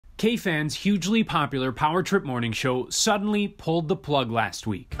KFAN's hugely popular Power Trip morning show suddenly pulled the plug last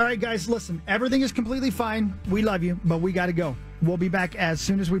week. All right, guys, listen, everything is completely fine. We love you, but we got to go. We'll be back as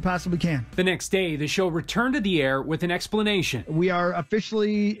soon as we possibly can. The next day, the show returned to the air with an explanation. We are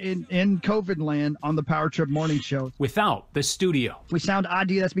officially in COVID land on the Power Trip morning show. Without the studio. We sound odd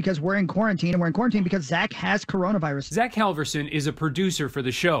to you. That's because we're in quarantine, and we're in quarantine because Zach has coronavirus. Zach Halverson is a producer for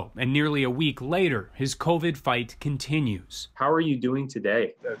the show, and nearly a week later, his COVID fight continues. How are you doing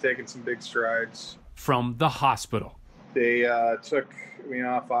today? I've taken some big strides. From the hospital. They took me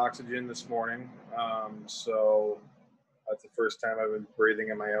off oxygen this morning, so that's the first time I've been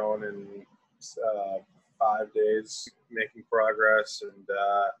breathing on my own in 5 days, making progress, and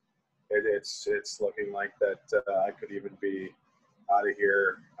it's looking like that I could even be out of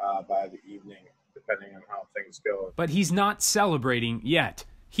here by the evening, depending on how things go. But he's not celebrating yet.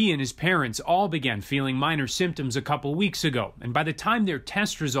 He and his parents all began feeling minor symptoms a couple weeks ago, and by the time their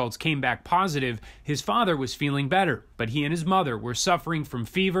test results came back positive, his father was feeling better, but he and his mother were suffering from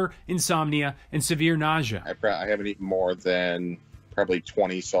fever, insomnia, and severe nausea. I haven't eaten more than probably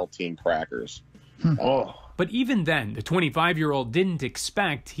 20 saltine crackers. But even then, the 25-year-old didn't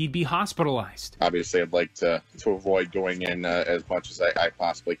expect he'd be hospitalized. Obviously, I'd like to avoid going in as much as I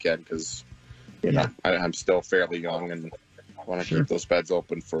possibly can because I'm still fairly young and I want to keep those beds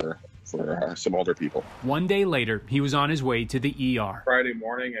open for some older people. One day later, he was on his way to the ER. Friday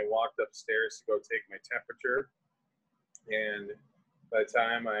morning, I walked upstairs to go take my temperature, and by the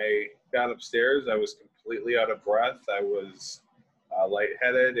time I got upstairs, I was completely out of breath. I was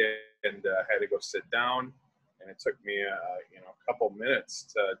lightheaded and had to go sit down, and it took me a couple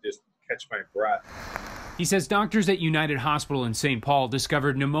minutes to just catch my breath. He says doctors at United Hospital in St. Paul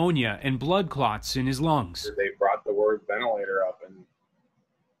discovered pneumonia and blood clots in his lungs. They brought the word ventilator up, and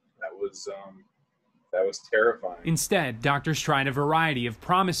that was terrifying. Instead, doctors tried a variety of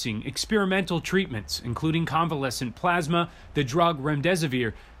promising experimental treatments, including convalescent plasma, the drug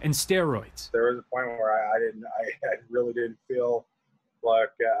remdesivir, and steroids. There was a point where I really didn't feel like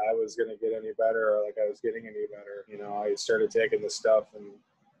I was going to get any better or like I was getting any better. You know, I started taking this stuff, and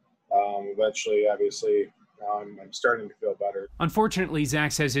eventually, obviously, I'm starting to feel better. Unfortunately,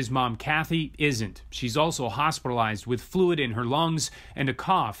 Zach says his mom, Kathy, isn't. She's also hospitalized with fluid in her lungs and a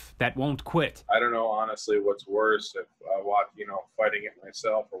cough that won't quit. I don't know, honestly, what's worse, if fighting it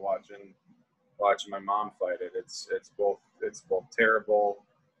myself or watching my mom fight it. It's both terrible,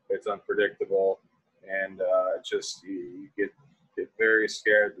 it's unpredictable, and you get very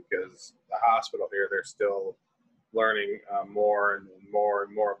scared because the hospital here, they're still learning more and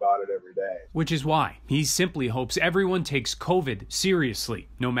more about it every day. Which is why he simply hopes everyone takes COVID seriously,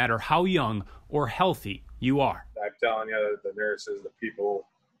 no matter how young or healthy you are. I'm telling you, the nurses, the people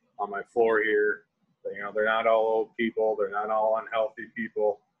on my floor here, they're not all old people. They're not all unhealthy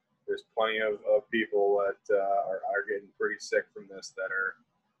people. There's plenty of people that are getting pretty sick from this that are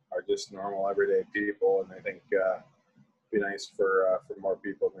just normal, everyday people. And I think it'd be nice for more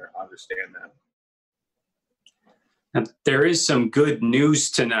people to understand that. Now, there is some good news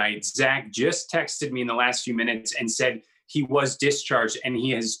tonight. Zach just texted me in the last few minutes and said he was discharged and he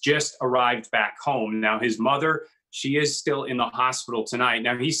has just arrived back home. Now, his mother, she is still in the hospital tonight.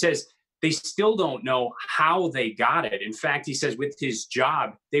 Now, he says they still don't know how they got it. In fact, he says with his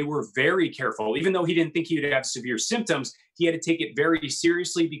job, they were very careful. Even though he didn't think he would have severe symptoms, he had to take it very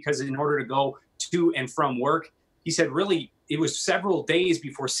seriously because in order to go to and from work, he said really it was several days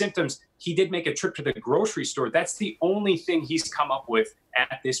before symptoms. He did make a trip to the grocery store. That's the only thing he's come up with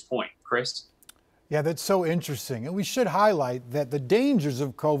at this point. Chris? Yeah, that's so interesting. And we should highlight that the dangers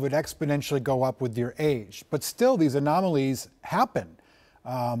of COVID exponentially go up with your age. But still, these anomalies happen.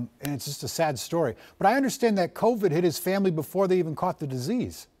 And it's just a sad story. But I understand that COVID hit his family before they even caught the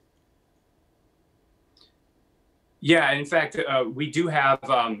disease. Yeah, in fact, we do have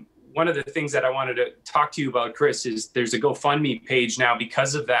one of the things that I wanted to talk to you about, Chris, is there's a GoFundMe page now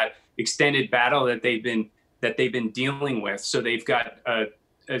because of that extended battle that they've been dealing with. So they've got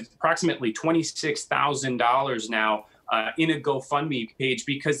approximately $26,000 now in a GoFundMe page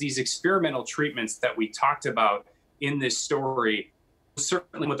because these experimental treatments that we talked about in this story,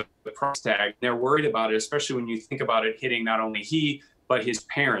 certainly with the price tag, they're worried about it, especially when you think about it hitting not only he, but his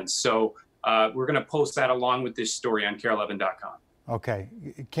parents. So we're going to post that along with this story on KARE11.com. Okay.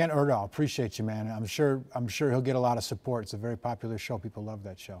 Ken Erdahl, appreciate you, man. I'm sure he'll get a lot of support. It's a very popular show. People love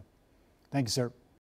that show. Thank you, sir.